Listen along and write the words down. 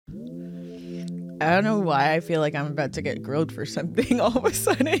I don't know why I feel like I'm about to get grilled for something all of a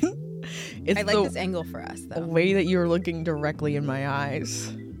sudden. It's I like this angle for us, the though. way that you're looking directly in my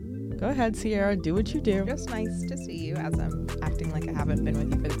eyes. Go ahead, Ciara. Do what you do. Just nice to see you as I'm acting like I haven't been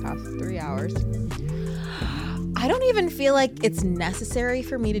with you for the past 3 hours. I don't even feel like it's necessary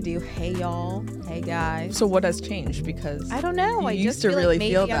for me to do, hey, y'all, hey, guys. So what has changed? Because I don't know. I used just to feel really like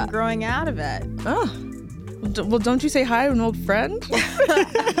maybe feel I'm that. growing out of it. Oh. Well, don't you say hi to an old friend?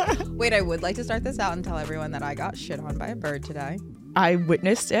 Wait, I would like to start this out and tell everyone that I got shit on by a bird today. I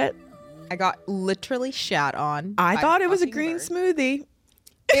witnessed it. I got literally shat on. I by thought it was a fucking green bird. smoothie.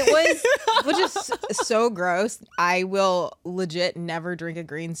 It was, which is so gross. I will legit never drink a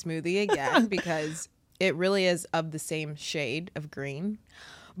green smoothie again because it really is of the same shade of green.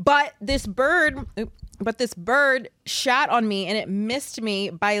 But this bird shat on me and it missed me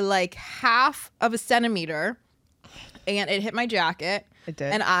by like half of a centimeter and it hit my jacket. It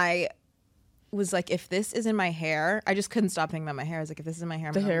did. And I was like, if this is in my hair, I just couldn't stop thinking about my hair. I was like, if this is in my hair,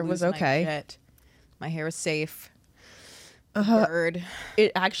 I'm The gonna hair lose was my okay. shit. My hair was safe. Bird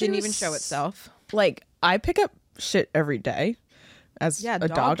It actually didn't even was, show itself. Like, I pick up shit every day as a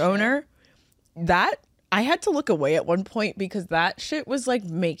dog shit. owner. That I had to look away at one point because that shit was like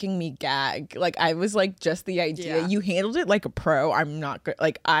making me gag. Like, I was like, just the idea. Yeah. You handled it like a pro. I'm not good.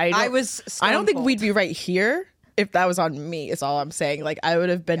 Like, I don't think we'd be right here if that was on me, is all I'm saying. Like, I would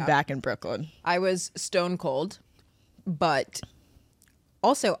have been back in Brooklyn. I was stone cold, but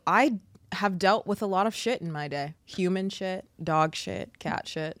also I have dealt with a lot of shit in my day. Human shit, dog shit, cat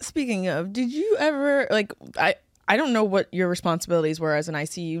shit. Speaking of, did you ever, like, I don't know what your responsibilities were as an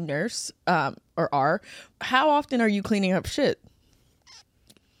ICU nurse, or are. How often are you cleaning up shit?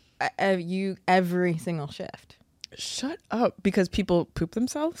 Every single shift. Shut up. Because people poop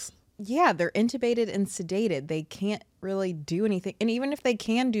themselves? Yeah, they're intubated and sedated. They can't really do anything. And even if they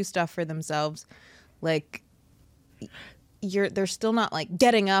can do stuff for themselves, like they're still not like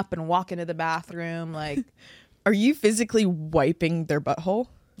getting up and walking to the bathroom. Like, Are you physically wiping their butthole?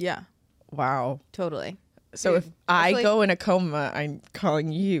 yeah, Wow. totally. So Dude, if I like- go in a coma, I'm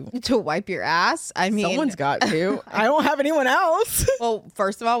calling you. To wipe your ass? I mean, Someone's got to. I don't have anyone else. well,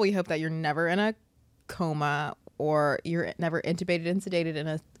 first of all, we hope that you're never in a coma or you're never intubated and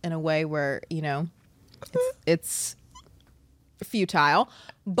sedated in a way where, you know, it's futile.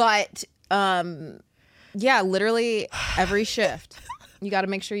 But yeah, literally every shift. You got to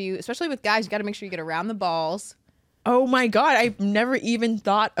make sure especially with guys, you got to make sure you get around the balls. Oh my God. I've never even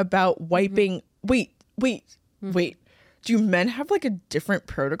thought about wiping. Wait. Do men have like a different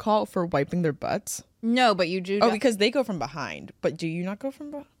protocol for wiping their butts? No, but you do. Oh, because they go from behind. But do you not go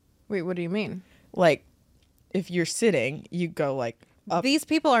from behind? Wait, what do you mean? Like, if you're sitting, you go like up. These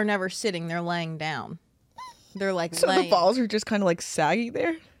people are never sitting. They're laying down. They're like So laying. the balls are just kind of like saggy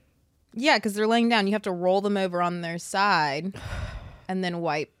there? Yeah, because they're laying down. You have to roll them over on their side and then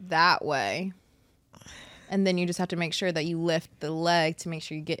wipe that way. And then you just have to make sure that you lift the leg to make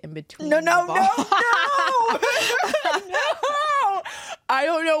sure you get in between. No. the balls. No. I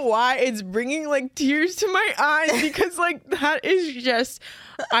don't know why it's bringing like tears to my eyes because like that is just,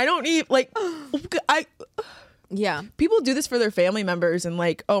 I don't even like, Yeah. people do this for their family members and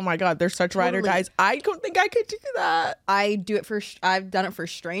like, oh my God, they're such rider Totally. guys. I don't think I could do that. I've done it for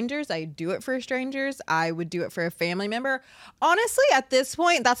strangers. I do it for strangers. I would do it for a family member. Honestly, at this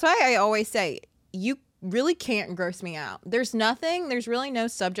point, that's why I always say, you really can't gross me out. There's really no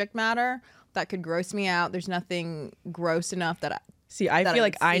subject matter that could gross me out. There's nothing gross enough that See, I that feel I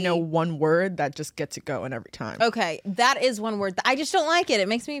like I see. know one word that just gets it going every time. Okay, that is one word. I just don't like it. It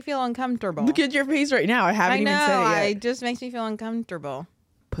makes me feel uncomfortable. Look at your face right now. I haven't I know. even said it yet. It just makes me feel uncomfortable.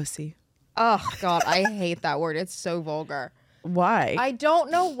 Pussy. Oh, God. I hate that word. It's so vulgar. Why? I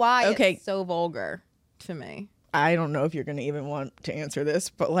don't know why Okay. it's so vulgar to me. I don't know if you're going to even want to answer this,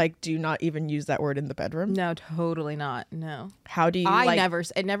 but like, do you not even use that word in the bedroom? No, totally not. No. How do you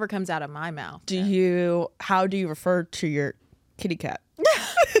It never comes out of my mouth. How do you refer to your kitty cat? I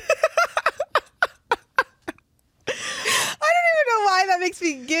don't even know why that makes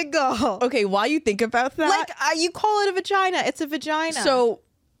me giggle. Okay, while you think about that. Like, you call it a vagina. It's a vagina. So,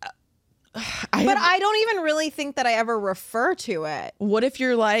 I don't even really think that I ever refer to it. what if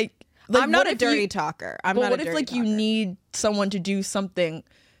you're like I'm not what a if dirty you- talker. But what if like you need someone to do something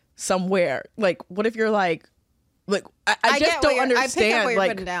somewhere? Like, what if you're like I just don't understand. I pick up what you're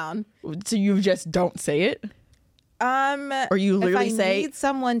like, putting down. so you just don't say it, or you literally if I say, need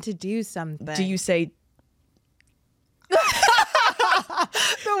someone to do something. do you say?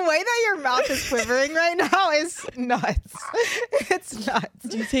 The way that your mouth is quivering right now is nuts. It's nuts.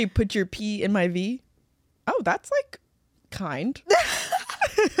 Do you say put your P in my V? Oh, that's like kind.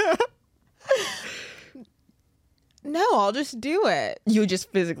 I'll just do it. You just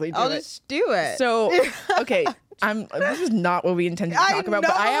physically do I'll it. just do it. So, okay, this is not what we intended to talk about,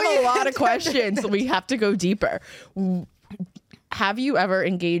 but I have a lot of questions, so we have to go deeper. Have you ever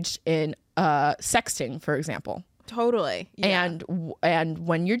engaged in sexting, for example? Totally. Yeah. And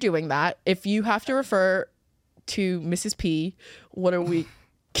when you're doing that, if you have to refer to Mrs. P, what are we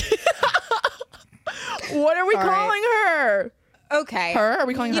calling her? Okay. Her? Are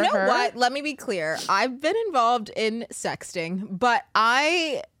we calling her her? You know what? Let me be clear. I've been involved in sexting, but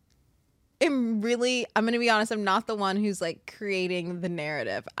I'm going to be honest, I'm not the one who's like creating the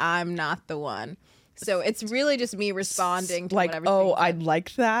narrative. I'm not the one. So it's really just me responding to like, whatever. Oh, I'd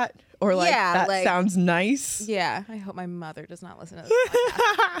like that. Or like, that like, sounds nice. Yeah. I hope my mother does not listen to this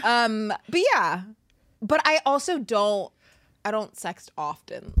podcast. But yeah. But I also don't sext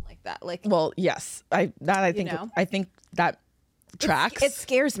often like that. Like, well, yes. I think that tracks. It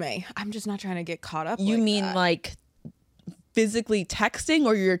scares me. I'm just not trying to get caught up. You like mean that. like physically texting,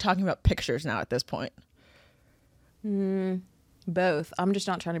 or you're talking about pictures now at this point? Both. I'm just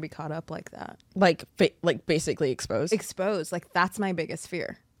not trying to be caught up like that. Like basically exposed. Exposed. Like that's my biggest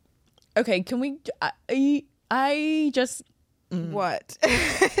fear. Okay, can we? I just. What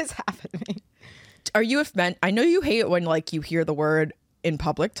is happening? Are you I know you hate it when like you hear the word in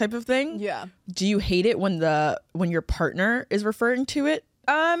public type of thing. Yeah. Do you hate it when your partner is referring to it?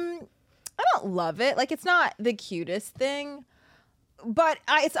 I don't love it. Like it's not the cutest thing, but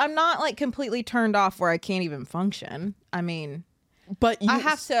I'm not like completely turned off where I can't even function. I mean, but I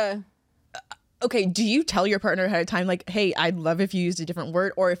have to. Okay, do you tell your partner ahead of time, like, hey, I'd love if you used a different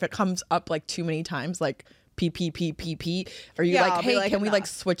word, or if it comes up like too many times, like p, are you like, hey, can we like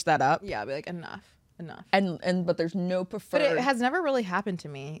switch that up? Yeah, I'll be like, enough. And but there's no preferred. But it has never really happened to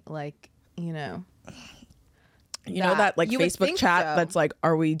me, like, you know that like Facebook chat that's like,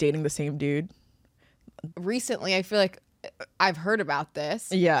 are we dating the same dude? Recently, I feel like I've heard about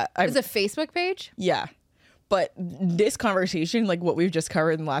this. Yeah. It's a Facebook page? Yeah. But this conversation, like what we've just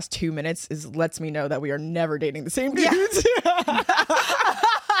covered in the last 2 minutes, lets me know that we are never dating the same dudes. Yeah.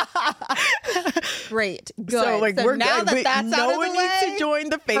 Great. Good. So like we're now good. That's no out one of the way, needs to join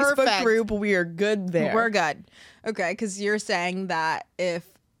the Facebook perfect. group. We are good there. We're good. Okay, because you're saying that if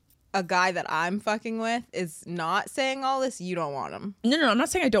a guy that I'm fucking with is not saying all this, you don't want him. No, I'm not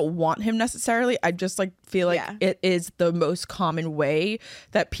saying I don't want him necessarily. I just like feel like it is the most common way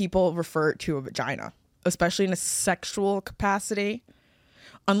that people refer to a vagina, especially in a sexual capacity.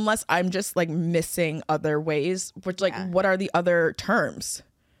 Unless I'm just like missing other ways, which like what are the other terms?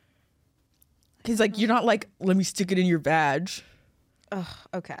 He's like, you're not like, let me stick it in your badge. Ugh,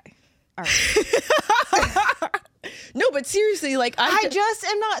 okay. All right. No, but seriously, like I just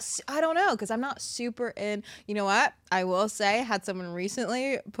am not, I don't know, because I'm not super in, you know what? I will say, I had someone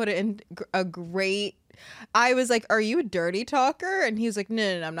recently put it in a great, I was like, are you a dirty talker? And he was like,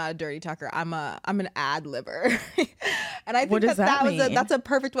 no, I'm not a dirty talker. I'm an ad-libber. And I think that's a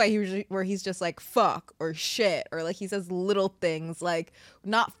perfect way where he's just like, fuck or shit, or like he says little things, like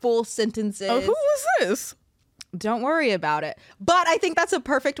not full sentences. Oh, who was this? Don't worry about it. But I think that's a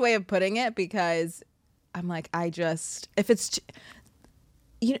perfect way of putting it, because I'm like, wait,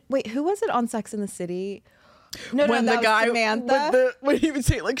 who was it on Sex and the City? No, when that the guy Samantha. when he would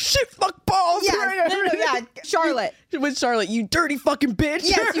say like shit, fuck balls. Yeah, no, Charlotte. With Charlotte, you dirty fucking bitch.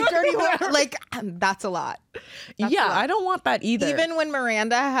 Yes, you dirty whore. Like that's a lot. That's a lot. I don't want that either. Even when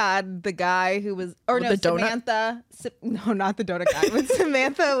Miranda had the guy who was, Samantha. No, not the donut guy. When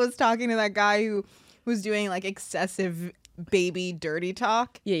Samantha was talking to that guy who was doing like excessive baby dirty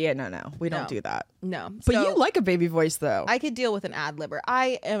talk. Yeah, no. We don't do that. No. But you like a baby voice though. I could deal with an ad-libber.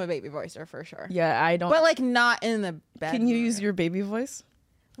 I am a baby voicer for sure. Yeah, I don't. But like not in the bed. Can you use your baby voice?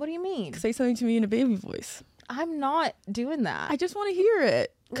 What do you mean? Say something to me in a baby voice. I'm not doing that. I just want to hear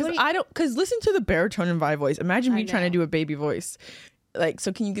it. Because listen to the baritone and vi voice. Imagine me trying to do a baby voice. Like,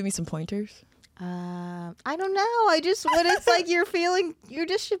 so can you give me some pointers? I don't know. I just, when it's like you're feeling,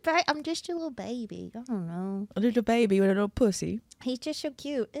 I'm just a little baby. I don't know. A little baby with a little pussy. He's just so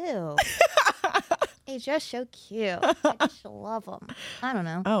cute. Ew. He's just so cute. I just love him. I don't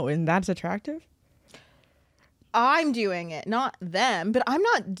know. Oh, and that's attractive? I'm doing it, not them, but I'm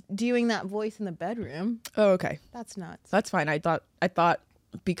not doing that voice in the bedroom. Oh, okay. That's nuts. That's fine. I thought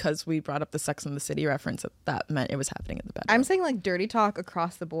because we brought up the Sex and the City reference that meant it was happening in the bedroom. I'm saying like dirty talk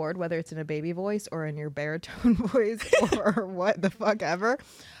across the board, whether it's in a baby voice or in your baritone voice or what the fuck ever.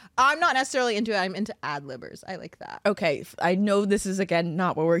 I'm not necessarily into it. I'm into ad-libbers. I like that. Okay. I know this is, again,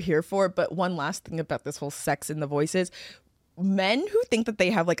 not what we're here for, but one last thing about this whole sex in the voices. Men who think that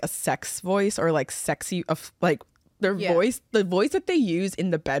they have like a sex voice or like sexy, like their voice, the voice that they use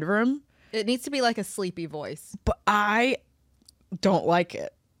in the bedroom. It needs to be like a sleepy voice. But I don't like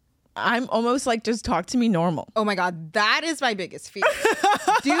it. I'm almost like, just talk to me normal. Oh my God, that is my biggest fear.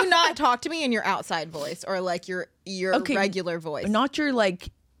 Do not talk to me in your outside voice or like your regular voice. Not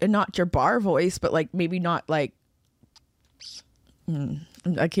your bar voice, but like maybe not like.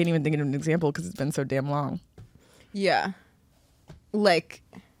 I can't even think of an example because it's been so damn long. Yeah. Like.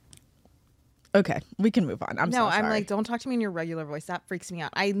 Okay, we can move on. I'm like, don't talk to me in your regular voice. That freaks me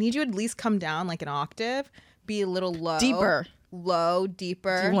out. I need you to at least come down like an octave, be a little low. Deeper. Low,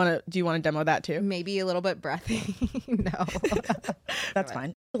 deeper. Do you want to demo that too? Maybe a little bit breathy. No. That's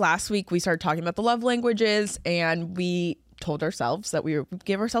fine. Last week we started talking about the love languages, and we told ourselves that we would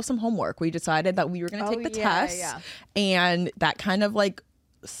give ourselves some homework. We decided that we were going to take the test, and that kind of like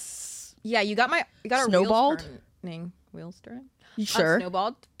you got snowballed. Wheels turning. You sure?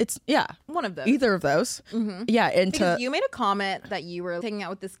 Snowballed. It's one of those. Either of those. Mm-hmm. Yeah, because you made a comment that you were hanging out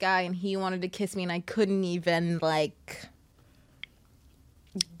with this guy and he wanted to kiss me and I couldn't even like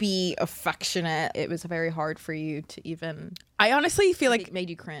be affectionate. It was very hard for you to even. I honestly feel like it made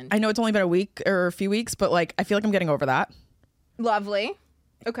you cringe. I know it's only been a week or a few weeks, but like I feel like I'm getting over that. Lovely.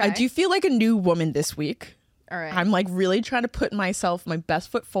 Okay. I do feel like a new woman this week. All right. I'm like really trying to put my best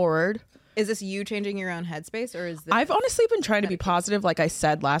foot forward. Is this you changing your own headspace, or is this I've honestly been trying to be positive, like I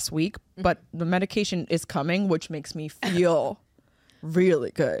said last week, but the medication is coming, which makes me feel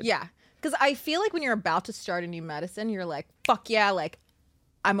really good. Yeah. Because I feel like when you're about to start a new medicine, you're like, fuck yeah, like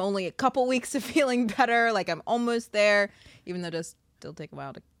I'm only a couple weeks of feeling better, like I'm almost there, even though it does still take a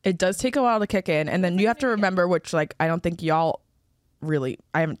while to. It does take a while to kick in, and then you have to remember, which like I don't think y'all really,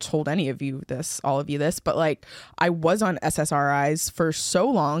 I haven't told all of you this, but like I was on SSRIs for so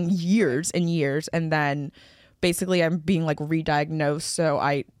long, years and years, and then basically I'm being like re-diagnosed, so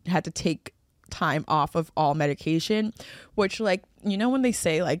I had to take time off of all medication, which like, you know, when they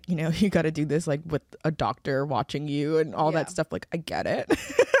say like, you know, you got to do this like with a doctor watching you and all that stuff, like I get it.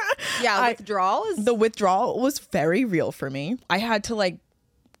 Yeah, the withdrawal was very real for me. I had to like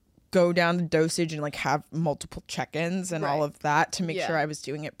go down the dosage and like have multiple check-ins and all of that to make sure I was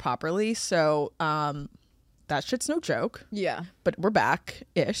doing it properly. So that shit's no joke. Yeah. But we're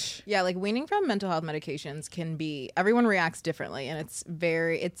back-ish. Yeah, like weaning from mental health medications can be, everyone reacts differently, and it's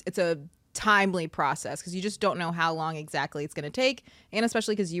a timely process because you just don't know how long exactly it's going to take, and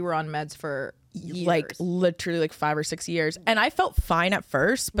especially because you were on meds for years. Like literally like 5 or 6 years, and I felt fine at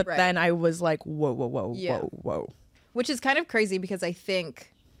first, but then I was like whoa, which is kind of crazy because I think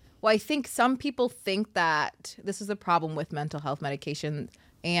some people think that this is a problem with mental health medication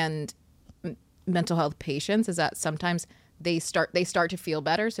and mental health patients, is that sometimes they start to feel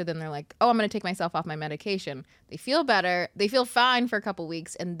better, so then they're like, oh, I'm going to take myself off my medication. They feel better, they feel fine for a couple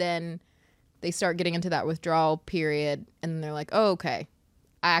weeks, and then they start getting into that withdrawal period, and they're like, oh, okay,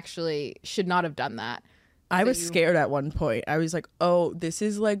 I actually should not have done that. I was scared at one point. I was like, oh, this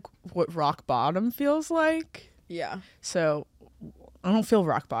is like what rock bottom feels like. Yeah. So I don't feel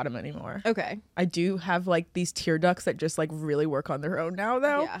rock bottom anymore. Okay. I do have like these tear ducts that just like really work on their own now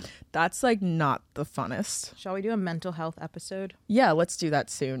though. Yeah. That's like not the funnest. Shall we do a mental health episode? Yeah, let's do that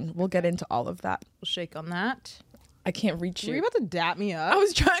soon. We'll get into all of that. We'll shake on that. I can't reach you. Were you about to dap me up? I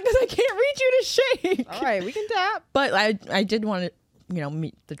was trying because I can't reach you to shake. All right, we can dap. But I did want to, you know,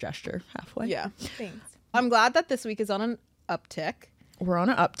 meet the gesture halfway. Yeah. Thanks. I'm glad that this week is on an uptick. We're on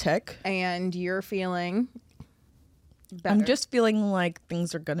an uptick. And you're feeling better. I'm just feeling like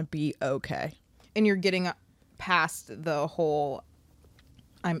things are going to be okay. And you're getting past the whole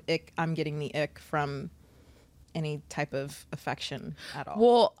I'm getting the ick from any type of affection at all.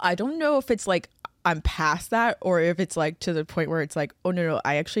 Well, I don't know if it's like I'm past that or if it's like to the point where it's like, oh no,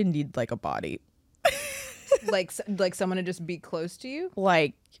 I actually need like a body. like someone to just be close to you?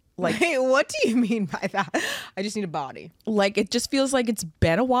 Like Wait, what do you mean by that? I just need a body. Like it just feels like it's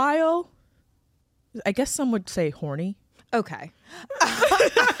been a while. I guess some would say horny. Okay.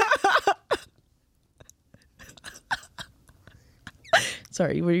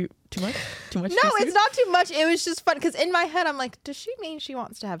 Sorry, were you too much? No, it's not too much. It was just fun because in my head I'm like, does she mean she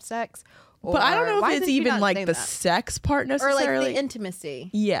wants to have sex? Or but I don't know if it's even like the sex part necessarily. Or like the intimacy.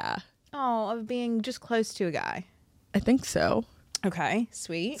 Yeah. Oh, of being just close to a guy. I think so. Okay,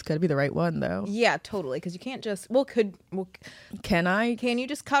 sweet. It's got to be the right one though. Yeah, totally. Because you can't just. Can I? Can you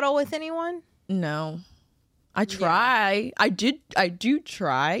just cuddle with anyone? No. I try. Yeah. I do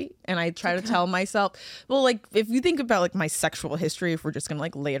try, and I try to tell myself. Well, like if you think about like my sexual history, if we're just gonna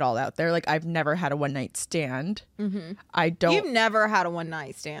like lay it all out there, like I've never had a one night stand. Mm-hmm. I don't. You've never had a one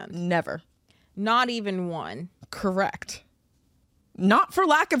night stand. Never. Not even one. Correct. Not for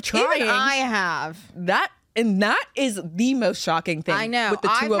lack of trying. Even I have that. And that is the most shocking thing. I know. With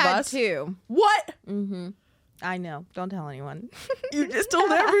the two of us. Two. What? Mm-hmm. I know. Don't tell anyone. You just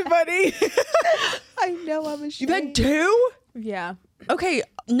told everybody. I know, I'm ashamed. You've had 2? Yeah. Okay,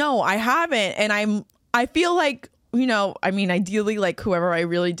 no, I haven't. And I feel like, you know, I mean, ideally, like, whoever I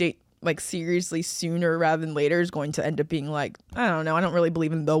really date, like, seriously sooner rather than later is going to end up being, like, I don't know, I don't really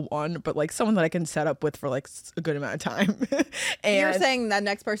believe in the one, but, like, someone that I can set up with for, like, a good amount of time. And you're saying that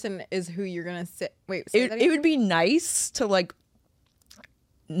next person is who you're going to sit... Wait, say that again? It would be nice to, like,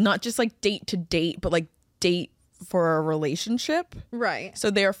 not just, like, date to date, but, like, date for a relationship. Right. So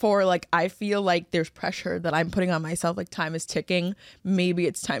therefore, like, I feel like there's pressure that I'm putting on myself, like, time is ticking. Maybe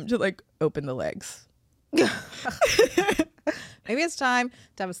it's time to, like, open the legs. Maybe it's time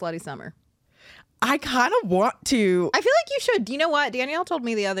to have a slutty summer. I kind of want to. I feel like you should. Do you know what? Danielle told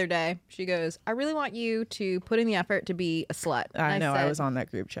me the other day. She goes, I really want you to put in the effort to be a slut. I know, I was on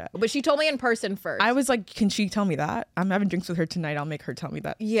that group chat. But she told me in person first. I was like, can she tell me that? I'm having drinks with her tonight. I'll make her tell me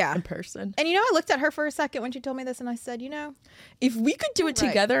that in person. And you know, I looked at her for a second when she told me this and I said, you know, if we could do it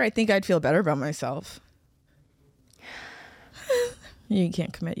together, I think I'd feel better about myself. You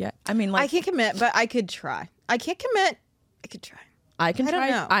can't commit yet. I mean, like, I can't commit, but I could try. I can't commit. I could try. I can try. Don't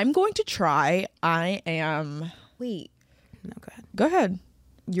know. I'm going to try. I am. Wait. No, go ahead. Go ahead.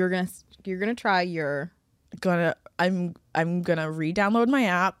 You're gonna try your. I'm gonna re-download my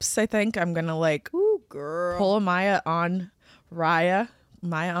apps. I think I'm gonna like. Ooh, girl. Pull a Mya on Raya,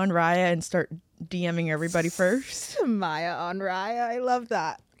 and start DMing everybody first. Mya on Raya. I love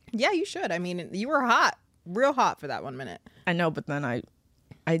that. Yeah, you should. I mean, you were hot, real hot for that 1 minute. I know, but then I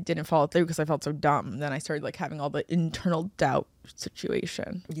didn't follow through because I felt so dumb. Then I started like having all the internal doubt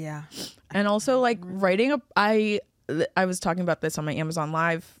situation. Yeah. And also like writing I was talking about this on my Amazon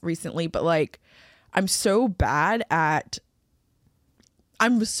Live recently, but like I'm so bad at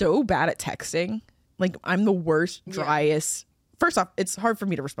texting. Like I'm the worst, driest. First off, it's hard for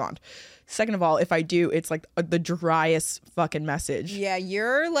me to respond. Second of all, if I do, it's like the driest fucking message. Yeah,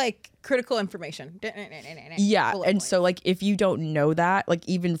 you're like critical information. Yeah, and so like if you don't know that, like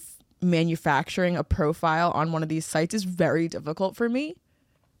even manufacturing a profile on one of these sites is very difficult for me.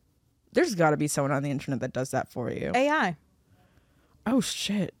 There's got to be someone on the internet that does that for you. AI. Oh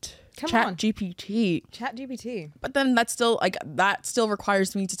shit. Chat GPT. But then that still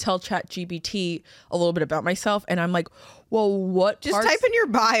requires me to tell Chat GPT a little bit about myself, and I'm like, well, what? Just type in your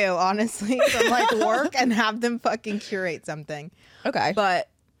bio, honestly, from like work, and have them fucking curate something. Okay. But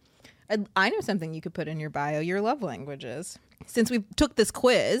I know something you could put in your bio: your love languages. Since we took this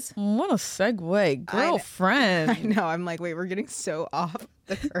quiz. What a segue, girlfriend. I know. I'm like, wait, we're getting so off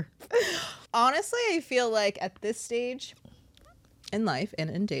the curve. Honestly, I feel like at this stage in life and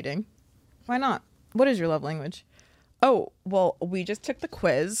in dating, why not? What is your love language? Oh, well, we just took the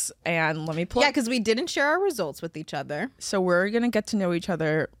quiz and let me pull. Yeah, because we didn't share our results with each other. So we're going to get to know each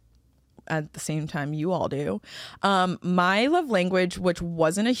other at the same time you all do. My love language, which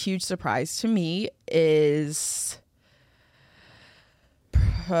wasn't a huge surprise to me, is...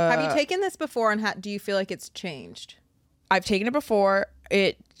 Have you taken this before and do you feel like it's changed? I've taken it before.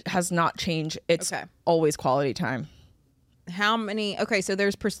 It has not changed. It's always quality time. How many? Okay, so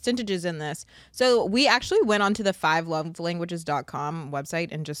there's percentages in this. So we actually went onto the 5lovelanguages.com website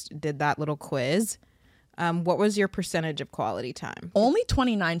and just did that little quiz. What was your percentage of quality time? Only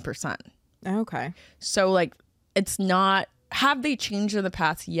 29%. Okay. So like it's not, have they changed in the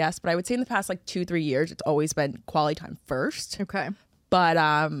past? Yes, but I would say in the past like 2-3 years, it's always been quality time first. Okay. But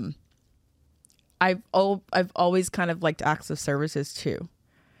I've always kind of liked acts of services too.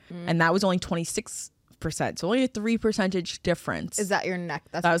 And that was only 26%. So only a 3% difference. Is that your neck?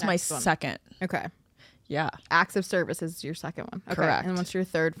 That was my second. Okay. Yeah. Acts of service is your second one. Okay. Correct. And what's your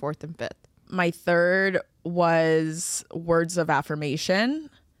third, fourth, and fifth? My third was words of affirmation.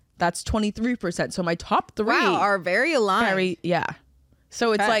 That's 23%. So my top three are very aligned.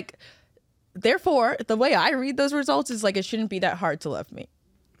 So it's like, therefore, the way I read those results is like, it shouldn't be that hard to love me.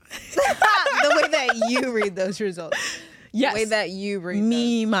 The way that you read those results. Yes. The way that you read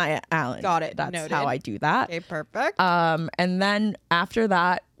me, Mya Allen. Got it. That's Noted. how I do that. Okay, perfect. And then after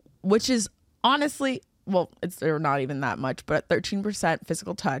that, which is honestly, well, they're not even that much, but 13%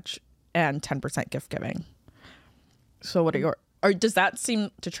 physical touch and 10% gift giving. So what are your, or does that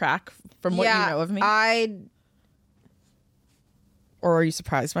seem to track from what you know of me? Or are you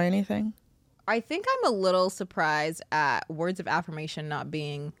surprised by anything? I think I'm a little surprised at words of affirmation not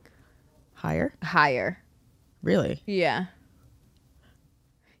being higher. Really? Yeah.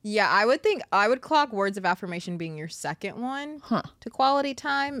 Yeah, I would clock words of affirmation being your second one to quality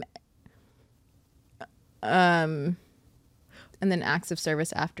time. And then acts of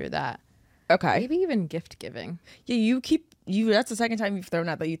service after that. Okay. Maybe even gift giving. Yeah, that's the second time you've thrown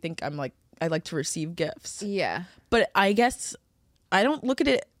out that you think I'm like I like to receive gifts. Yeah. But I guess I don't look at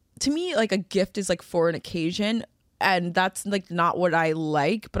it, to me, like a gift is like for an occasion, and that's like not what I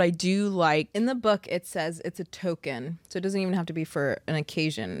like, but I do like. In the book, it says it's a token. So it doesn't even have to be for an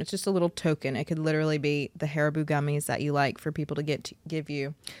occasion. It's just a little token. It could literally be the Haribo gummies that you like for people to give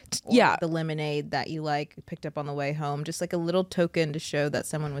you. Or the lemonade that you like picked up on the way home. Just like a little token to show that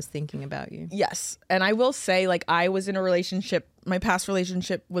someone was thinking about you. Yes. And I will say, like, I was in a relationship. My past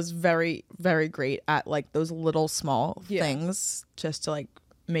relationship was very, very great at like those little small things just to like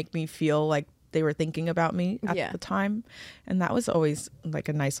make me feel like they were thinking about me at the time. And that was always like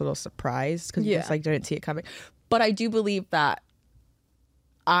a nice little surprise because you just like didn't see it coming. But I do believe that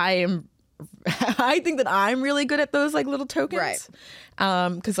I think that I'm really good at those like little tokens. Right.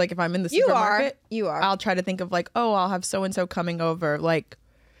 Because like if I'm in the supermarket, you are. I'll try to think of like, oh, I'll have so-and-so coming over. Like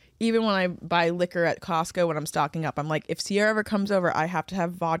even when I buy liquor at Costco when I'm stocking up, I'm like, if Ciara ever comes over, I have to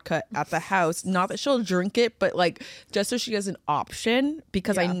have vodka at the house. Not that she'll drink it, but like just so she has an option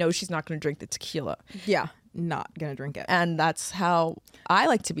because I know she's not going to drink the tequila. Yeah, not going to drink it. And that's how I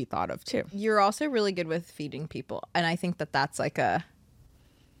like to be thought of too. You're also really good with feeding people. And I think that that's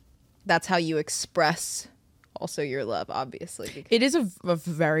how you express also your love, obviously. It is a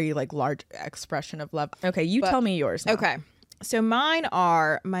very like large expression of love. Okay, tell me yours now. Okay. So my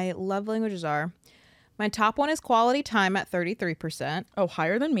love languages are, my top one is quality time at 33%. Oh,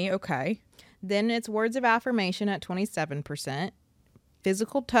 higher than me. Okay. Then it's words of affirmation at 27%.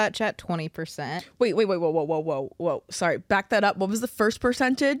 Physical touch at 20%. Wait, whoa. Sorry, back that up. What was the first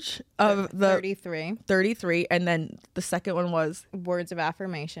percentage of the 33? 33, and then the second one was words of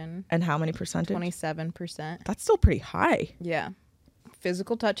affirmation. And how many percentage? 27%. That's still pretty high. Yeah.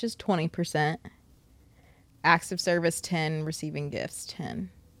 Physical touch is 20%. Acts of service 10, receiving gifts 10.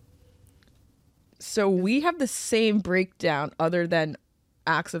 So we have the same breakdown other than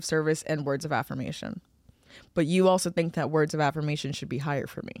acts of service and words of affirmation. But you also think that words of affirmation should be higher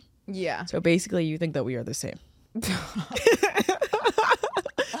for me. Yeah. So basically you think that we are the same.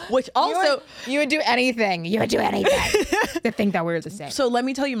 Which also... You would do anything. You would do anything to think that we're the same. So let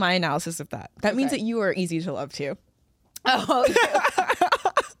me tell you my analysis of that. That means that you are easy to love too. Oh,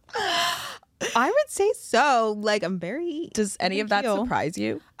 I would say so. Like, I'm very... Does any of that surprise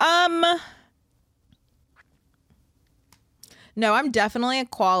you? No, I'm definitely a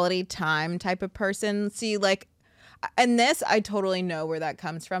quality time type of person. See, like, and this, I totally know where that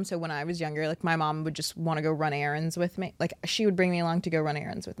comes from. So when I was younger, like, my mom would just want to go run errands with me. Like, she would bring me along to go run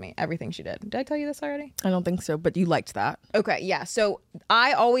errands with me. Everything she did. Did I tell you this already? I don't think so, but you liked that. Okay, yeah. So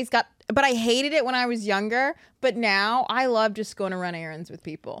I always but I hated it when I was younger. But now I love just going to run errands with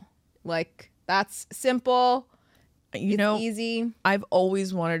people. Like, that's simple. You know, easy. I've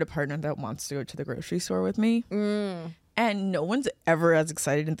always wanted a partner that wants to go to the grocery store with me. And no one's ever as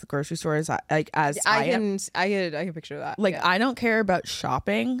excited at the grocery store as I am. I can picture that. Like, I don't care about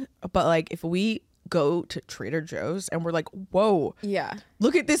shopping, but like if we go to Trader Joe's and we're like, whoa,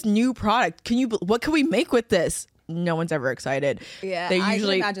 look at this new product. What can we make with this? No one's ever excited. Yeah, I can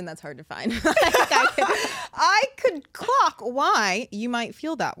imagine that's hard to find. I could clock why you might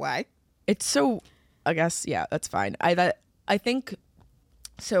feel that way. It's so, I guess, yeah, that's fine. I think,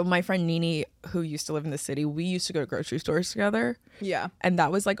 so my friend Nini, who used to live in the city, we used to go to grocery stores together. Yeah. And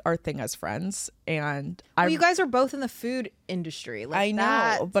that was like our thing as friends. And you guys are both in the food industry. Like, I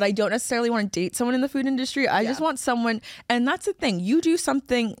know, but I don't necessarily want to date someone in the food industry. I just want someone, and that's the thing. You do some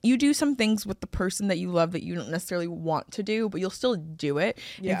things with the person that you love that you don't necessarily want to do, but you'll still do it.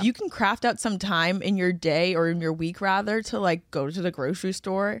 Yeah. If you can craft out some time in your day or in your week rather to like go to the grocery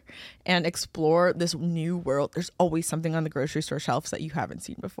store and explore this new world, there's always something on the grocery store shelves that you haven't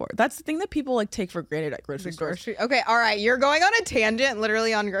seen before. That's the thing that people like take for granted at grocery stores. Okay, all right, you're going on a tangent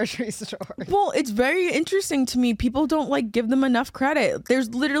literally on grocery stores. Well, it's very interesting to me. People don't like give them enough credit. There's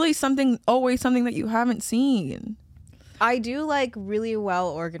literally always something that you haven't seen. I do like really well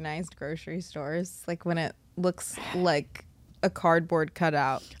organized grocery stores, like when it looks like a cardboard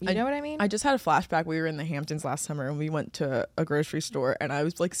cutout. You know what I mean? I just had a flashback. We were in the Hamptons last summer and we went to a grocery store and I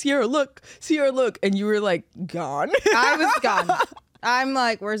was like, Ciara, look, and you were like, gone. I was gone. I'm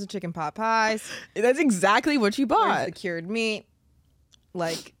like, where's the chicken pot pies? That's exactly what you bought. Where's the cured meat?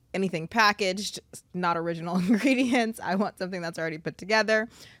 Like, anything packaged, not original ingredients. I want something that's already put together.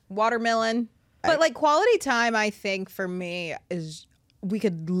 Watermelon. But like quality time, I think for me is we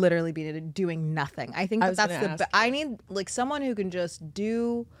could literally be doing nothing. I think I need like someone who can just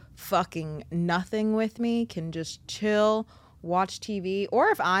do fucking nothing with me, can just chill, watch TV. Or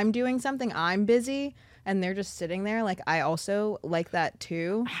if I'm doing something, I'm busy and they're just sitting there. Like, I also like that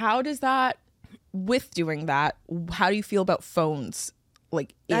too. How does that, with doing that, how do you feel about phones?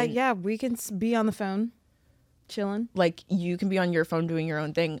 like yeah, we can be on the phone chilling. Like you can be on your phone doing your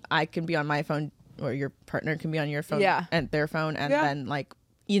own thing. I can be on my phone, or your partner can be on your phone and their phone, and then like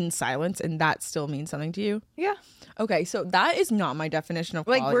in silence, and that still means something to you. Yeah. Okay, so that is not my definition of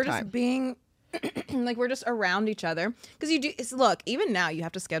quality like we're time. just being like we're just around each other, because you do look, even now you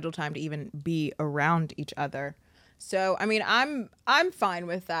have to schedule time to even be around each other. So I mean, I'm fine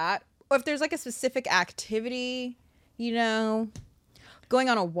with that. If there's like a specific activity, you know, going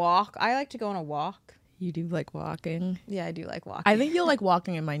on a walk. I like to go on a walk. You do like walking? Yeah, I do like walking. I think you'll like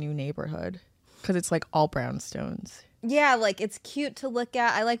walking in my new neighborhood because it's like all brownstones. Yeah, like it's cute to look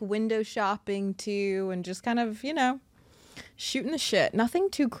at. I like window shopping too, and just kind of, you know, shooting the shit. Nothing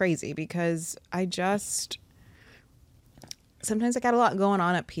too crazy, because sometimes I got a lot going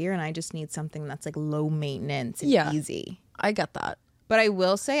on up here, and I just need something that's like low maintenance and easy. I get that. But I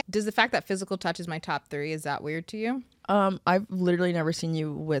will say, does the fact that physical touch is my top 3, is that weird to you? I've literally never seen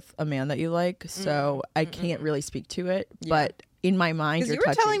you with a man that you like, so I can't really speak to it. Yeah. But in my mind, because you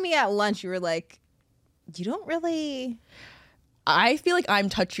were telling me at lunch, you were like, you don't really. I feel like I'm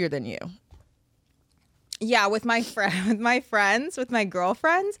touchier than you. Yeah, with my friends, with my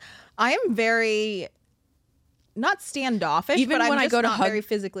girlfriends, I am very. Not standoffish, even but when I'm I go to not hug, very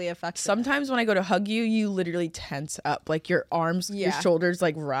physically affectionate. Sometimes when I go to hug you, you literally tense up, like your arms, your shoulders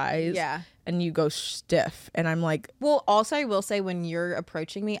like rise, and you go stiff. And I'm like, well, also I will say, when you're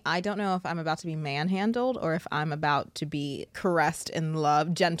approaching me, I don't know if I'm about to be manhandled or if I'm about to be caressed and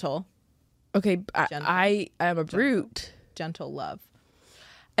loved, gentle. Okay, I am a brute. Gentle love.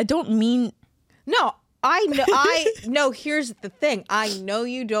 I don't mean no. I know. Here's the thing. I know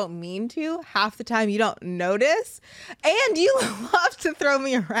you don't mean to. Half the time you don't notice, and you love to throw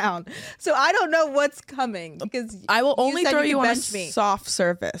me around. So I don't know what's coming, because I will only throw you on a soft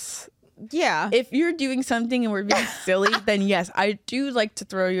surface. Yeah. If you're doing something and we're being silly, then yes, I do like to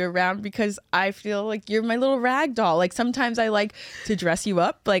throw you around, because I feel like you're my little rag doll. Like sometimes I like to dress you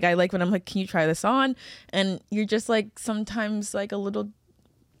up. Like I like when I'm like, can you try this on? And you're just like sometimes like a little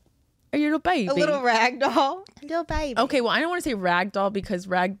baby. A little rag doll. A little baby. Okay, well, I don't want to say rag doll, because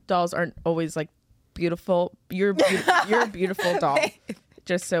rag dolls aren't always like beautiful. You're a beautiful doll.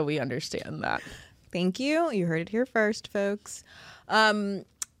 Just so we understand that. Thank you. You heard it here first, folks.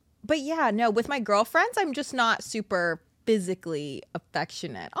 But yeah, no, with my girlfriends, I'm just not super physically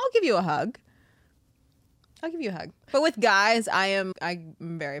affectionate. I'll give you a hug. But with guys, I'm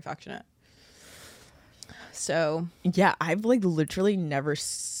very affectionate. So yeah, I've like literally never.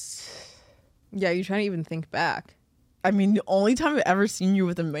 Yeah, you're trying to even think back. I mean, the only time I've ever seen you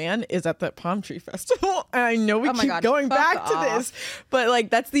with a man is at that palm tree festival. And I know we keep going back to this, but like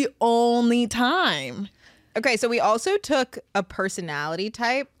that's the only time. Okay, so we also took a personality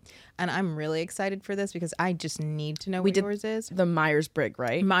type, and I'm really excited for this because I just need to know what yours is. The Myers Briggs,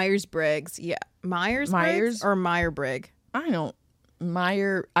 right? Myers Briggs, yeah. Myers Briggs or Meyer Briggs? I don't.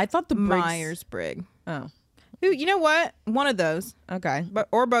 I thought the Briggs. Myers Briggs. Oh. You know what? One of those. Okay.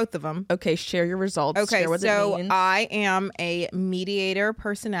 Or both of them. Okay, share your results. Okay, share what so it means. I am a mediator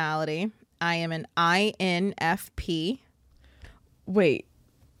personality. I am an INFP. Wait.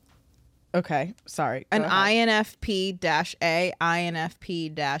 Okay, sorry. An INFP-A,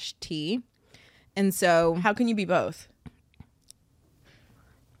 INFP-T. And so... How can you be both?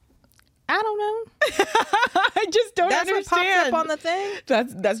 I don't know. I just don't understand. That's what pops up on the thing.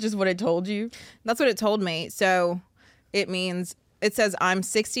 That's just what it told you? That's what it told me. So it means, it says I'm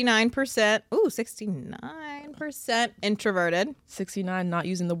 69%. Ooh, 69% introverted. 69, not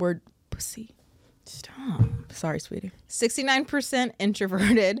using the word pussy. Stop. Sorry, sweetie. 69%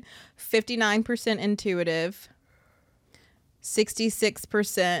 introverted, 59% intuitive,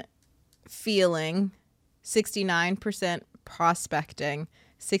 66% feeling, 69% prospecting,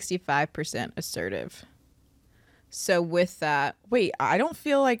 65% assertive. So with that... Wait, I don't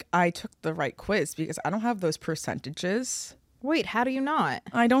feel like I took the right quiz because I don't have those percentages. Wait, how do you not?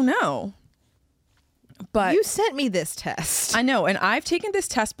 I don't know. But you sent me this test. I know, and I've taken this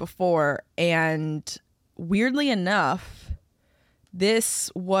test before, and weirdly enough, I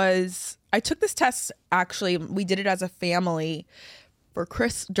took this test, actually, we did it as a family for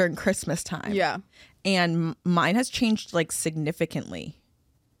during Christmas time. Yeah. And mine has changed like significantly.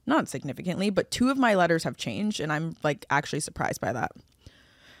 Not significantly, but 2 of my letters have changed, and I'm like actually surprised by that.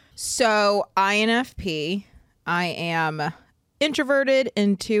 So INFP, I am introverted,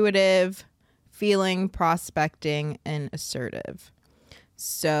 intuitive, feeling, prospecting, and assertive.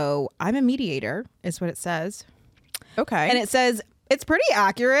 So I'm a mediator, is what it says. Okay. And it says, it's pretty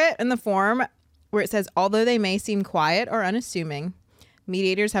accurate in the form where it says, although they may seem quiet or unassuming,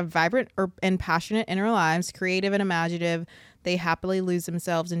 mediators have vibrant and passionate inner lives, creative and imaginative. They happily lose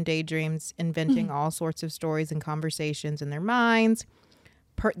themselves in daydreams, inventing all sorts of stories and conversations in their minds.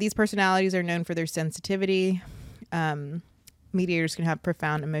 These personalities are known for their sensitivity. Mediators can have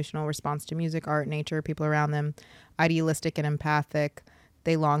profound emotional response to music, art, nature, people around them. Idealistic and empathic.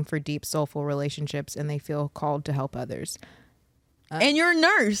 They long for deep, soulful relationships, and they feel called to help others. And you're a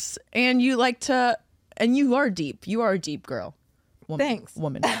nurse, and you like to, and you are deep. You are a deep girl. Thanks.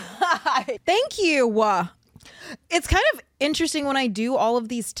 Woman. Thank you. It's kind of interesting when I do all of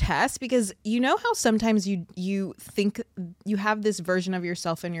these tests, because you know how sometimes you think you have this version of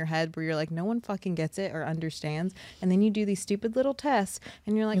yourself in your head where you're like, no one fucking gets it or understands, and then you do these stupid little tests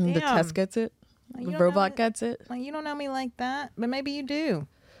and you're like, damn, the test gets it, like, the robot gets it. Like, you don't know me like that, but maybe you do.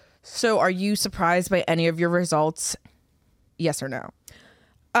 So are you surprised by any of your results? Yes or no?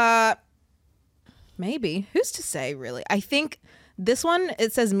 Maybe. Who's to say, really? I think this one,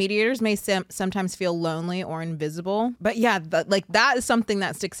 it says mediators may sometimes feel lonely or invisible. But yeah, that is something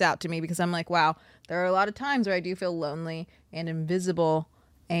that sticks out to me, because I'm like, wow, there are a lot of times where I do feel lonely and invisible.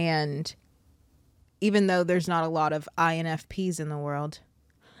 And even though there's not a lot of INFPs in the world.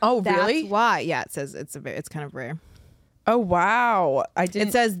 Oh, really? That's why. Yeah, it says it's kind of rare. Oh, wow.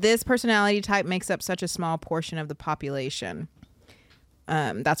 It says this personality type makes up such a small portion of the population.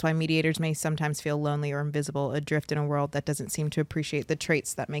 That's why mediators may sometimes feel lonely or invisible, adrift in a world that doesn't seem to appreciate the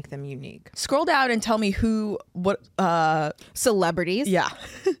traits that make them unique. Scroll down and tell me what celebrities. Yeah.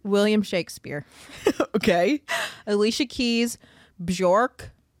 William Shakespeare. Okay. Alicia Keys,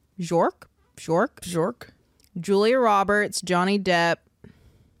 Bjork, Julia Roberts, Johnny Depp.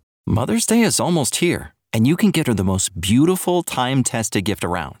 Mother's Day is almost here, and you can get her the most beautiful time-tested gift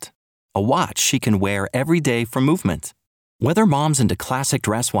around. A watch she can wear every day from Movement. Whether mom's into classic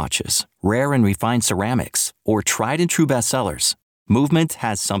dress watches, rare and refined ceramics, or tried and true bestsellers, Movement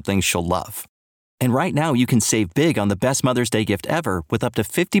has something she'll love. And right now you can save big on the best Mother's Day gift ever with up to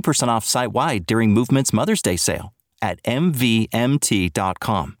 50% off site-wide during Movement's Mother's Day sale at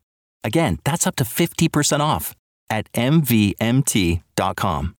MVMT.com. Again, that's up to 50% off at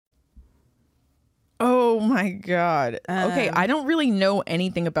MVMT.com. Oh my God. Okay, I don't really know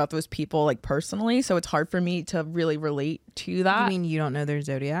anything about those people like personally, so it's hard for me to really relate to that. You mean you don't know their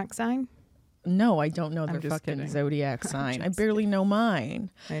zodiac sign? No, I don't know their just fucking kidding. zodiac sign. I barely know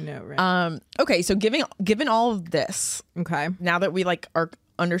mine. I know, right? Okay, so given all of this, Okay. now that we like are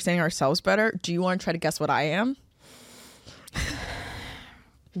understanding ourselves better, do you want to try to guess what I am?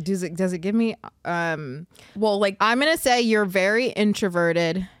 Does it give me Well, like, I'm gonna say you're very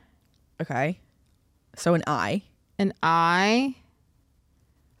introverted. okay. So an I. I'm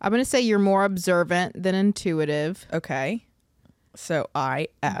gonna say you're more observant than intuitive. Okay. So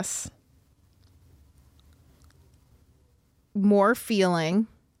IS. More feeling.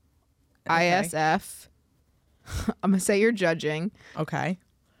 Okay. ISF. I'm gonna say you're judging. Okay.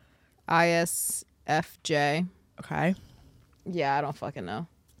 ISFJ. Okay. Yeah, I don't fucking know.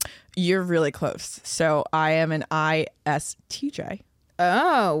 You're really close. So I am an ISTJ.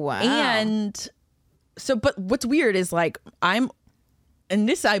 Oh, wow. And so, but what's weird is like, and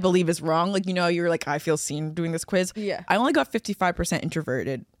this I believe is wrong. Like, you know, you're like, I feel seen doing this quiz. Yeah. I only got 55%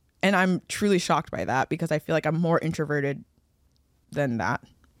 introverted. And I'm truly shocked by that, because I feel like I'm more introverted than that.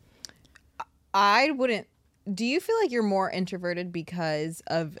 I wouldn't. Do you feel like you're more introverted because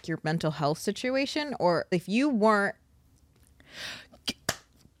of your mental health situation? Or if you weren't.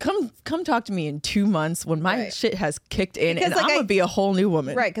 Come talk to me in 2 months when my shit has kicked in, because, and like, I'm gonna be a whole new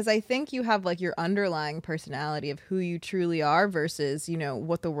woman. Right, because I think you have like your underlying personality of who you truly are versus, you know,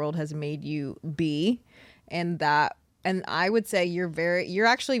 what the world has made you be. And I would say you're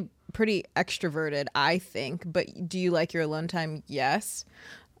actually pretty extroverted, I think. But do you like your alone time? Yes.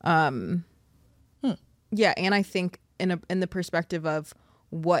 Yeah, and I think in the perspective of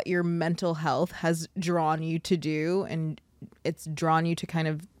what your mental health has drawn you to do, and it's drawn you to kind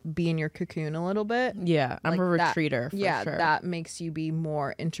of be in your cocoon a little bit. Yeah, I'm a retreater. Yeah, sure. that makes you be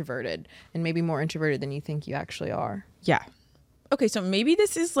more introverted, and maybe more introverted than you think you actually are. Yeah. Okay, so maybe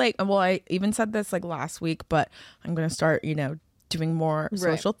this is like, well, I even said this like last week, but I'm going to start, you know, doing more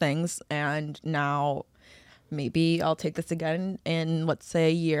social things. And now maybe I'll take this again in, let's say,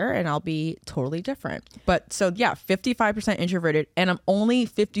 a year, and I'll be totally different. But so yeah, 55% introverted, and I'm only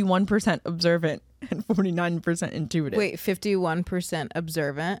 51% observant and 49% intuitive. Wait, 51%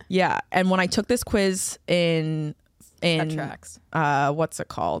 observant? Yeah. And when I took this quiz in that tracks. What's it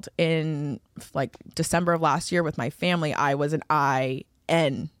called? In like December of last year with my family, I was an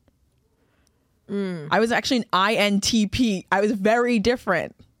IN. I was actually an INTP. I was very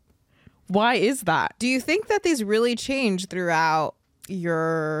different. Why is that? Do you think that these really change throughout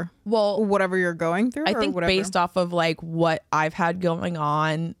whatever you're going through? I think based off of like what I've had going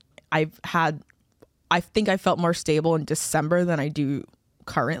on, I think I felt more stable in December than I do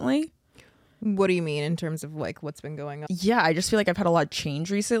currently. What do you mean in terms of like what's been going on? Yeah, I just feel like I've had a lot of change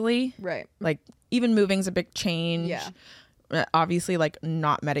recently. Right. Like even moving's a big change. Yeah. Obviously like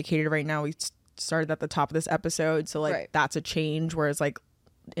not medicated right now. We started at the top of this episode, so like that's a change, whereas like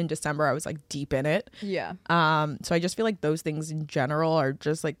in December I was like deep in it. Yeah. So I just feel like those things in general are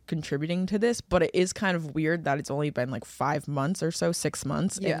just like contributing to this, but it is kind of weird that it's only been like 5 months or so, 6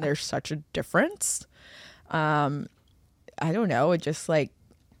 months, and there's such a difference. I don't know, it just like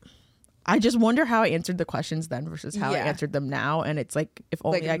I just wonder how I answered the questions then versus how I answered them now. And it's like, if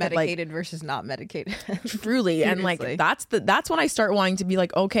only like I could medicated versus not medicated. Truly. And like, that's when I start wanting to be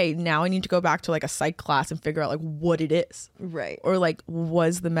like, okay, now I need to go back to like a psych class and figure out like what it is. Right. Or like,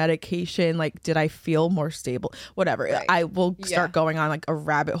 was the medication, like, did I feel more stable? Whatever. Right. I will start going on like a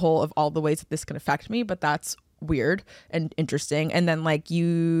rabbit hole of all the ways that this can affect me, but that's weird and interesting. And then like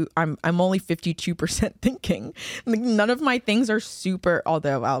I'm only 52% thinking. Like none of my things are super,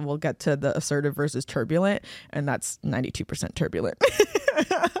 although we'll get to the assertive versus turbulent, and that's 92% turbulent.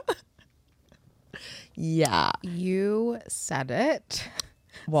 Yeah, you said it.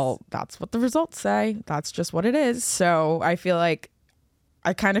 Well, that's what the results say. That's just what it is. So I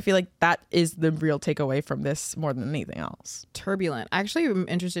kind of feel like that is the real takeaway from this more than anything else. Turbulent. Actually, I'm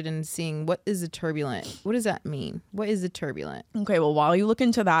interested in seeing what is a turbulent. What does that mean? What is a turbulent? Okay, well, while you look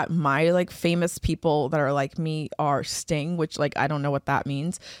into that, my like famous people that are like me are Sting, which like I don't know what that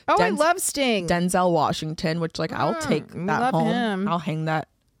means. Oh, I love Sting. Denzel Washington, which like I'll take that home. Him. I'll hang that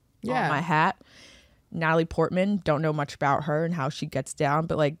on my hat. Natalie Portman, don't know much about her and how she gets down,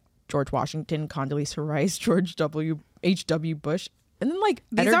 but like George Washington, Condoleezza Rice, George H.W. Bush. And then like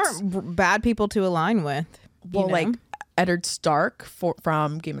these aren't bad people to align with. Well, like Eddard Stark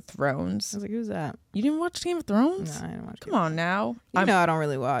from Game of Thrones. I was like, who's that? You didn't watch Game of Thrones? No, I didn't watch. Come on now. I don't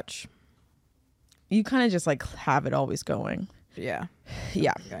really watch. You kind of just like have it always going. Yeah.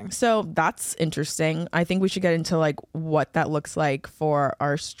 Yeah. So that's interesting. I think we should get into like what that looks like for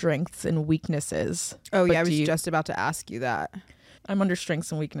our strengths and weaknesses. Oh, yeah. I was just about to ask you that. I'm under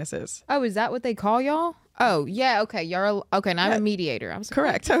strengths and weaknesses. Oh, is that what they call y'all? Oh, yeah. Okay. Okay. Now I'm a mediator. I was like,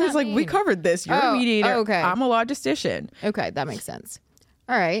 correct. I was like, we covered this. You're a mediator. Okay. I'm a logistician. Okay. That makes sense.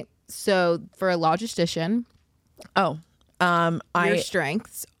 All right. So for a logistician. Your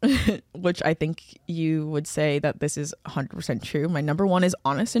strengths. Which I think you would say that this is 100% true. My number one is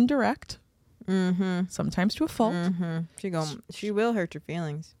honest and direct. Mm-hmm. Sometimes to a fault. Mm-hmm. She will hurt your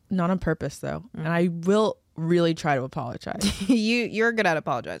feelings. Not on purpose though. And I will really try to apologize. You're good at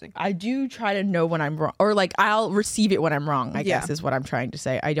apologizing. I do try to know when I'm wrong, or like I'll receive it when I'm wrong, I guess is what I'm trying to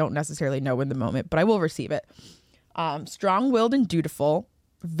say. I don't necessarily know in the moment, but I will receive it. Strong-willed and dutiful,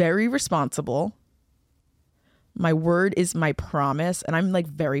 very responsible. My word is my promise, and I'm like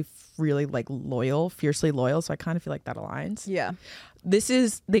really like loyal, fiercely loyal, so I kind of feel like that aligns. Yeah.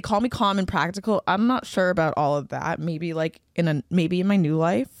 They call me calm and practical. I'm not sure about all of that. Maybe like in my new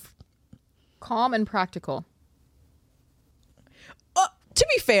life. Calm and practical. To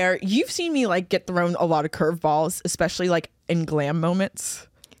be fair, you've seen me like get thrown a lot of curveballs, especially like in glam moments.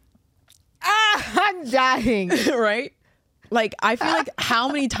 I'm dying. Right? Like I feel like how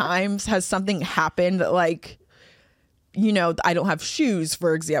many times has something happened that like, you know, I don't have shoes,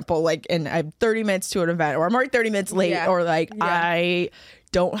 for example, like, and I'm 30 minutes to an event, or I'm already 30 minutes late, or like I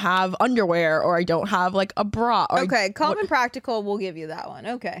don't have underwear, or I don't have like a bra. Or calm and practical. We'll give you that one.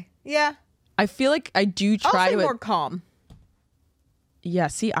 Okay. Yeah. I feel like I do try to more calm. Yeah,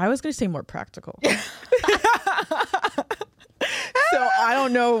 see, I was going to say more practical. So I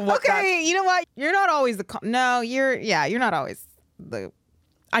don't know what you know what? You're not always you're not always the...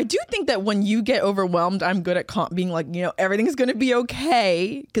 I do think that when you get overwhelmed, I'm good at being like, you know, everything's going to be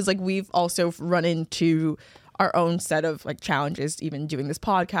okay. Because like we've also run into our own set of like challenges, even doing this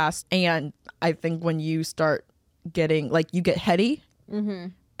podcast. And I think when you start getting like, you get heady. Mm-hmm.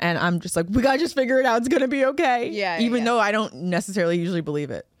 And I'm just like, we gotta just figure it out. It's gonna be okay. Even though I don't necessarily usually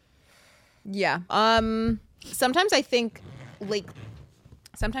believe it. Yeah. Sometimes I think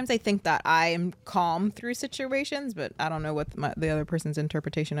that I am calm through situations, but I don't know what the other person's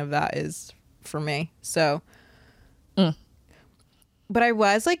interpretation of that is for me. So, but I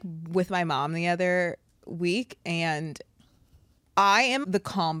was like with my mom the other week, and I feel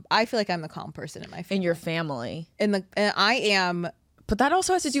like I'm the calm person in my family. In your family. And I am. But that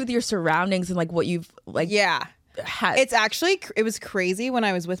also has to do with your surroundings and like what you've like. Yeah. It was crazy when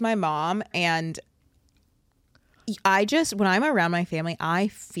I was with my mom, and when I'm around my family, I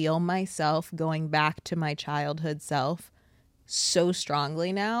feel myself going back to my childhood self so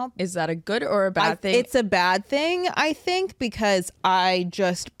strongly now. Is that a good or a bad thing? It's a bad thing, I think, because I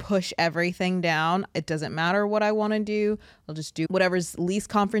just push everything down. It doesn't matter what I want to do. I'll just do whatever's least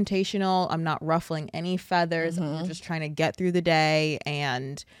confrontational. I'm not ruffling any feathers. I'm just trying to get through the day,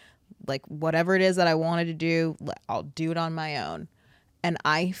 and like whatever it is that I wanted to do, I'll do it on my own. And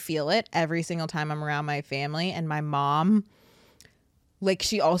I feel it every single time I'm around my family. And my mom, like,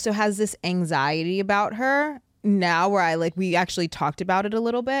 she also has this anxiety about her now where we actually talked about it a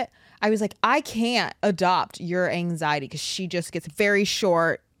little bit. I was like, I can't adopt your anxiety because she just gets very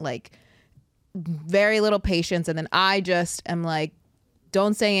short, like very little patience. And then I just am like,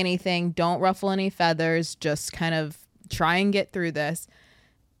 don't say anything. Don't ruffle any feathers. Just kind of try and get through this.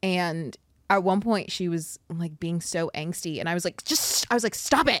 And at one point she was like being so angsty, and I was like,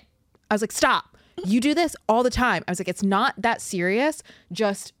 stop it. I was like, stop. You do this all the time. I was like, it's not that serious.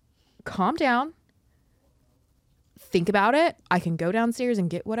 Just calm down. Think about it. I can go downstairs and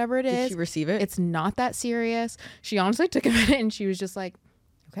get whatever it is. Did she receive it? It's not that serious. She honestly took a minute and she was just like,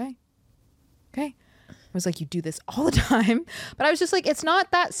 okay. I was like, you do this all the time. But I was just like, it's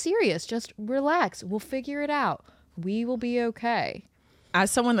not that serious. Just relax. We'll figure it out. We will be okay. As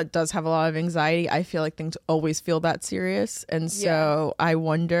someone that does have a lot of anxiety, I feel like things always feel that serious. And so I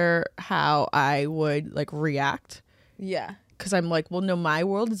wonder how I would like react. Yeah. Because I'm like, well, no, my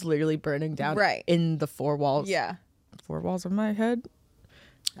world is literally burning down in the four walls. Yeah. 4 walls of my head.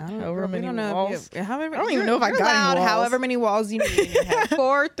 I don't however many walls. I don't even know if I got any walls. However many walls you need in your head.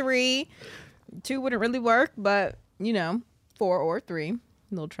 4, 3, 2 wouldn't really work, but 4 or 3,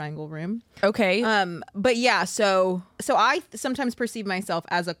 little triangle room. Okay. But yeah, so I sometimes perceive myself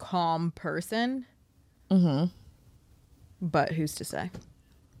as a calm person. Mm-hmm. But who's to say?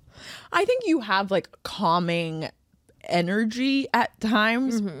 I think you have like calming energy at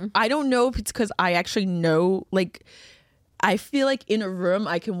times. Mm-hmm. I don't know if it's because I actually know, like, I feel like in a room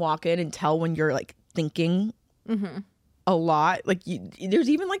I can walk in and tell when you're like thinking a lot. Like there's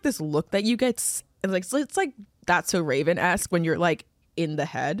even like this look that you get, like it's like That's So Raven-esque when you're like in the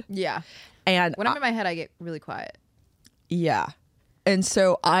head. Yeah. And when I'm in my head, I get really quiet. Yeah. And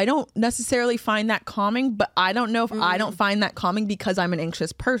so I don't necessarily find that calming, but I don't know if I don't find that calming because I'm an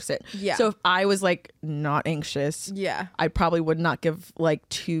anxious person. Yeah. So if I was like not anxious, I probably would not give like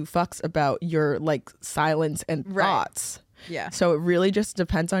 2 fucks about your like silence and thoughts. Yeah. So it really just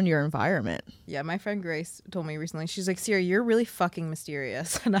depends on your environment. Yeah. My friend Grace told me recently, she's like, Ciara, you're really fucking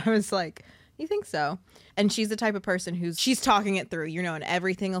mysterious. And I was like, you think so? And she's the type of person she's talking it through, and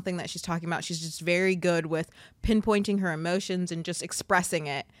every single thing that she's talking about, she's just very good with pinpointing her emotions and just expressing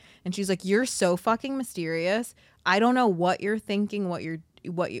it. And she's like, you're so fucking mysterious. I don't know what you're thinking,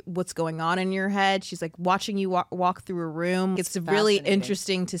 what's going on in your head. She's like, watching you walk through a room, it's really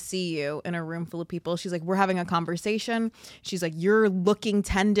interesting to see you in a room full of people. She's like, we're having a conversation. She's like, you're looking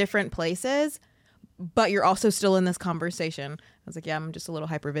 10 different places, but you're also still in this conversation. I was like, yeah, I'm just a little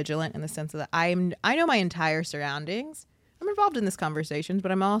hypervigilant in the sense that I know my entire surroundings. I'm involved in these conversations,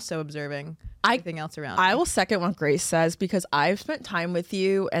 but I'm also observing everything else around me. I will second what Grace says, because I've spent time with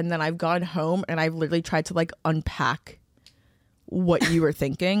you and then I've gone home and I've literally tried to like unpack what you were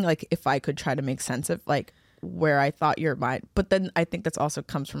thinking, like if I could try to make sense of like where I thought your mind. But then I think that's also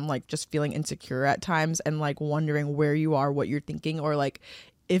comes from like just feeling insecure at times and like wondering where you are, what you're thinking, or like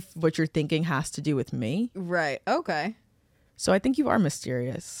if what you're thinking has to do with me. Right. Okay. So I think you are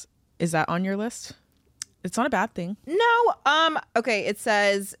mysterious. Is that on your list? It's not a bad thing. No. Okay. It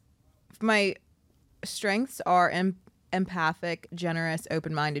says my strengths are empathic, generous,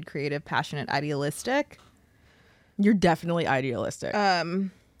 open-minded, creative, passionate, idealistic. You're definitely idealistic.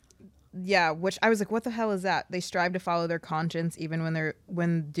 Yeah, which I was like, what the hell is that? They strive to follow their conscience even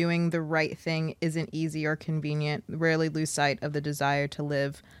when doing the right thing isn't easy or convenient. Rarely lose sight of the desire to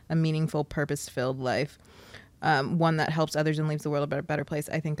live a meaningful, purpose-filled life. One that helps others and leaves the world a better place.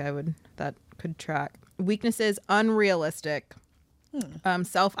 I think that could track. Weaknesses: unrealistic,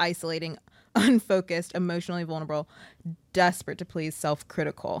 self-isolating, unfocused, emotionally vulnerable, desperate to please,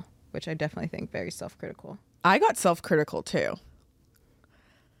 self-critical, which I definitely think very self-critical. I got self-critical too.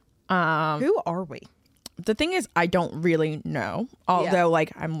 Who are we? The thing is, I don't really know, although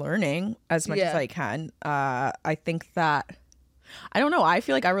like I'm learning as much as I can. I think that, I don't know, I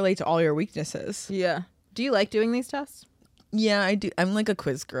feel like I relate to all your weaknesses. Yeah. Do you like doing these tests? Yeah, I do. I'm like a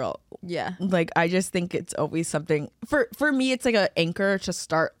quiz girl. Yeah. Like, I just think it's always something for me. It's like an anchor to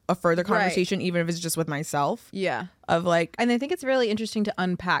start a further conversation, even if it's just with myself. Yeah. Of like, and I think it's really interesting to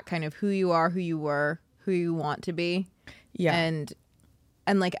unpack kind of who you are, who you were, who you want to be. Yeah.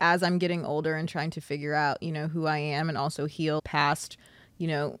 And like, as I'm getting older and trying to figure out, who I am and also heal past,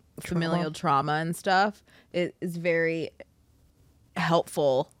 familial trauma and stuff, it is very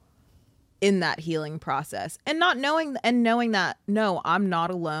helpful in that healing process, and knowing that no, I'm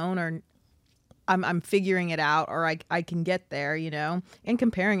not alone, or I'm figuring it out, or I can get there, and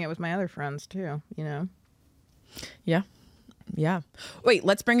comparing it with my other friends too, Yeah. Wait,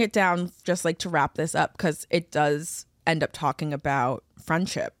 let's bring it down just like to wrap this up, because it does end up talking about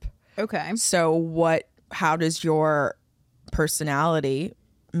friendship. Okay. So how does your personality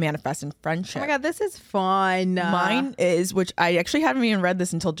manifest in friendship? Oh my God, this is fun. Mine is, which I actually haven't even read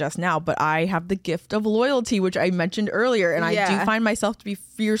this until just now, but I have the gift of loyalty, which I mentioned earlier. And I do find myself to be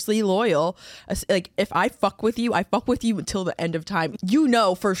fiercely loyal. Like, if I fuck with you, I fuck with you until the end of time.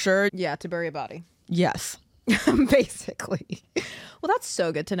 For sure. Yeah, to bury a body. Yes. Basically. Well, that's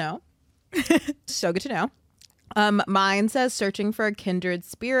so good to know. So good to know. Mine says searching for a kindred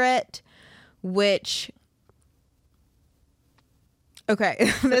spirit, which...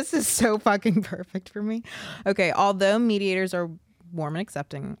 Okay, this is so fucking perfect for me. Okay, although mediators are warm and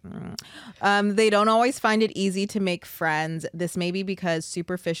accepting, they don't always find it easy to make friends. This may be because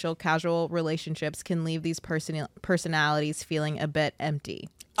superficial, casual relationships can leave these personalities feeling a bit empty.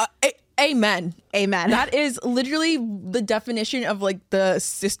 Amen. That is literally the definition of like the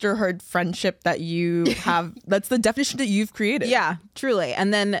sisterhood friendship that you have. That's the definition that you've created. Yeah, truly.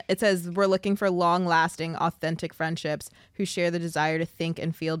 And then it says we're looking for long-lasting, authentic friendships who share the desire to think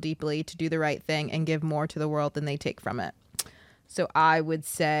and feel deeply, to do the right thing, and give more to the world than they take from it. So I would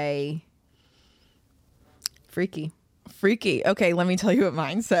say freaky. Okay, let me tell you what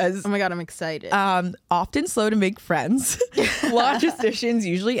mine says. Oh my God, I'm excited. Often slow to make friends. Logisticians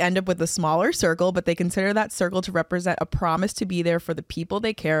usually end up with a smaller circle, but they consider that circle to represent a promise to be there for the people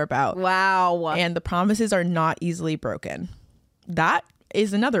they care about. Wow. And the promises are not easily broken. That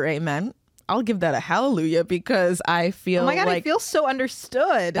is another amen. I'll give that a hallelujah, because I feel like... Oh my God, I feel so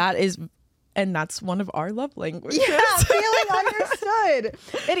understood. And that's one of our love languages. Yeah, feeling understood.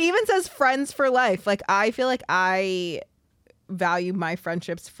 It even says friends for life. Like, I feel like I value my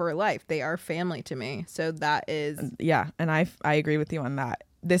friendships for life. They are family to me. So that is... Yeah, and I agree with you on that.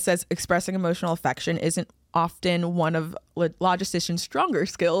 This says expressing emotional affection isn't often one of logisticians' stronger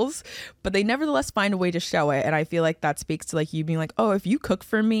skills, but they nevertheless find a way to show it. And I feel like that speaks to like you being like, oh, if you cook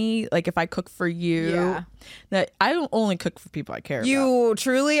for me, like if I cook for you, that I don't only cook for people I care about. You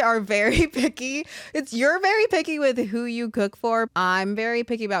truly are very picky. You're very picky with who you cook for. I'm very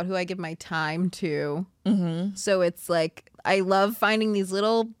picky about who I give my time to. Mm-hmm. So it's like, I love finding these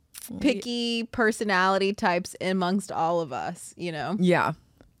little picky personality types amongst all of us, Yeah.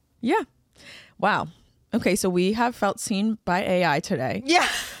 Wow. Okay, so we have felt seen by AI today. Yeah.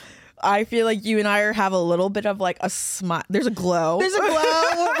 I feel like you and I have a little bit of like a smile. There's a glow. We're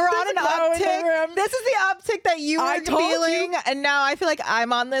on an uptick. This is the uptick that you were feeling. And now I feel like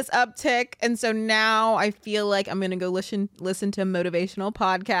I'm on this uptick. And so now I feel like I'm going to go listen to motivational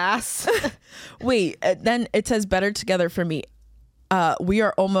podcasts. Wait, then it says better together for me. We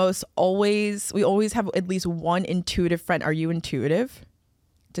always have at least one intuitive friend. Are you intuitive?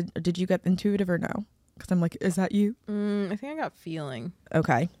 Did you get intuitive or no? Because I'm like, is that you? I think I got feeling.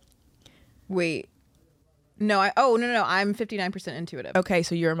 Okay. Wait. No, I'm 59% intuitive. Okay,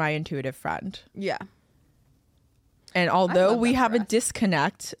 so you're my intuitive friend. Yeah. And although we have a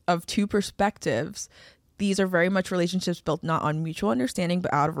disconnect of two perspectives, these are very much relationships built not on mutual understanding,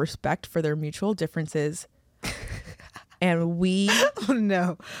 but out of respect for their mutual differences. And we... Oh,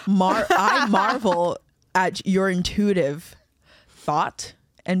 no. I marvel at your intuitive thought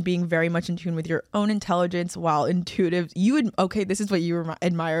and being very much in tune with your own intelligence, while intuitive, this is what you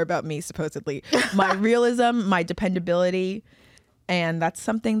admire about me, supposedly. My realism, my dependability, and that's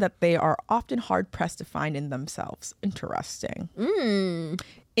something that they are often hard pressed to find in themselves. Interesting.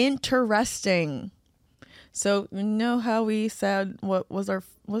 Interesting. So you know how we said what was our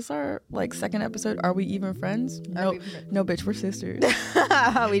like second episode? Are we even friends? No, bitch, we're sisters.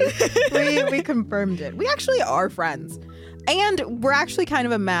 we confirmed it. We actually are friends. And we're actually kind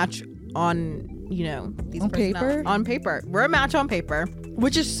of a match on, these on paper. On paper. We're a match on paper.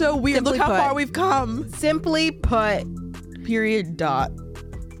 Which is so weird. Simply Look how put. far we've come. Simply put. Period. Dot.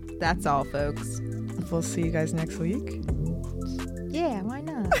 That's all, folks. We'll see you guys next week. Yeah, why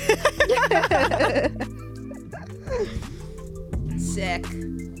not? Sick.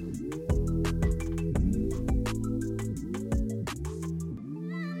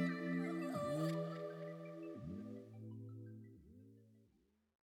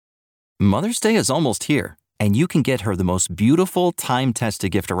 Mother's Day is almost here, and you can get her the most beautiful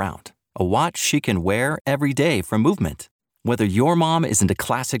time-tested gift around. A watch she can wear every day from Movement. Whether your mom is into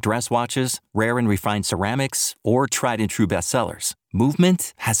classic dress watches, rare and refined ceramics, or tried-and-true bestsellers,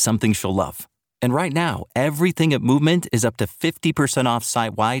 Movement has something she'll love. And right now, everything at Movement is up to 50% off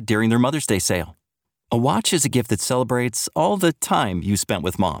site-wide during their Mother's Day sale. A watch is a gift that celebrates all the time you spent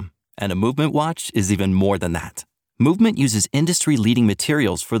with Mom. And a Movement watch is even more than that. Movement uses industry-leading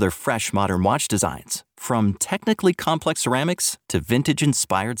materials for their fresh modern watch designs, from technically complex ceramics to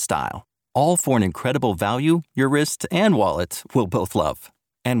vintage-inspired style, all for an incredible value your wrist and wallet will both love.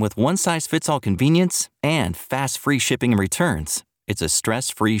 And with one-size-fits-all convenience and fast free shipping and returns, it's a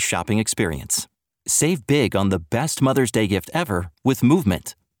stress-free shopping experience. Save big on the best Mother's Day gift ever with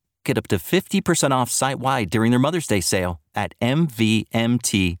Movement. Get up to 50% off site-wide during their Mother's Day sale at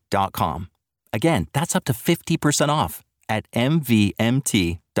mvmt.com. Again, that's up to 50% off at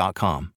mvmt.com.